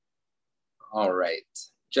All right.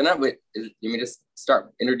 Jenna, wait, you want me to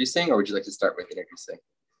start introducing or would you like to start with introducing?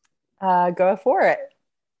 Go for it.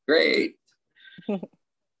 Great. One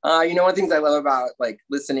of the things I love about like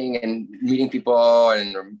listening and meeting people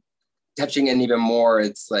and touching in even more,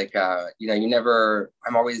 it's like, I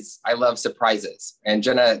love surprises. And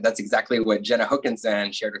Jenna, that's exactly what Jenna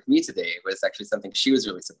Hokanson shared with me today, was actually something she was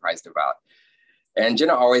really surprised about. And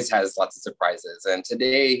Jenna always has lots of surprises. And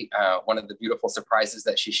today, one of the beautiful surprises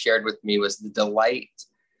that she shared with me was the delight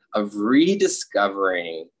of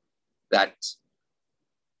rediscovering that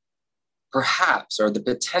perhaps, or the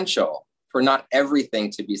potential for not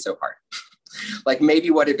everything to be so hard. Like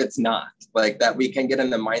maybe what if it's not? Like that we can get in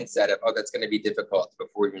the mindset of, oh, that's going to be difficult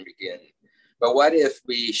before we even begin. But what if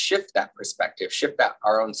we shift that perspective, shift that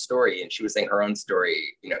our own story? And she was saying her own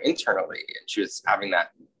story, internally, and she was having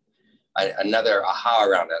that another aha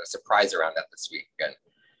around that, a surprise around that this week. And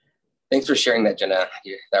thanks for sharing that, Jenna.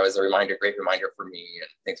 That was a reminder, great reminder for me. And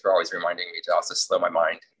thanks for always reminding me to also slow my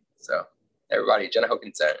mind. So everybody, Jenna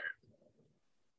Hokanson.